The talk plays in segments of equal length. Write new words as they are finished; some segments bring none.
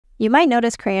You might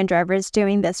notice Korean drivers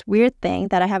doing this weird thing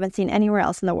that I haven't seen anywhere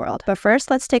else in the world. But first,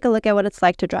 let's take a look at what it's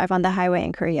like to drive on the highway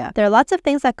in Korea. There are lots of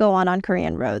things that go on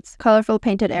Korean roads. Colorful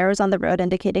painted arrows on the road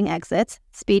indicating exits,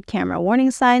 speed camera warning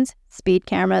signs, speed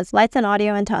cameras, lights and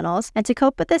audio in tunnels, and to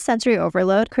cope with this sensory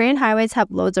overload, Korean highways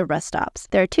have loads of rest stops.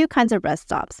 There are two kinds of rest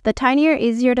stops. The tinier,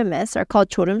 easier to miss are called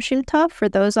졸음쉼터 for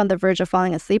those on the verge of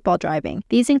falling asleep while driving.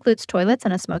 These includes toilets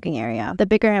and a smoking area. The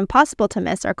bigger, impossible to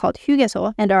miss are called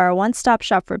휴게소 and are a one-stop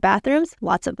shop for bathrooms,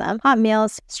 lots of them, hot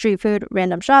meals, street food,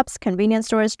 random shops, convenience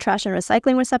stores, trash and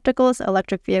recycling receptacles,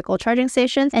 electric vehicle charging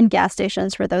stations, and gas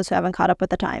stations for those who haven't caught up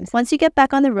with the times. Once you get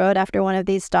back on the road after one of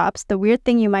these stops, the weird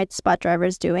thing you might spot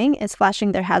drivers doing is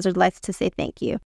flashing their hazard lights to say thank you.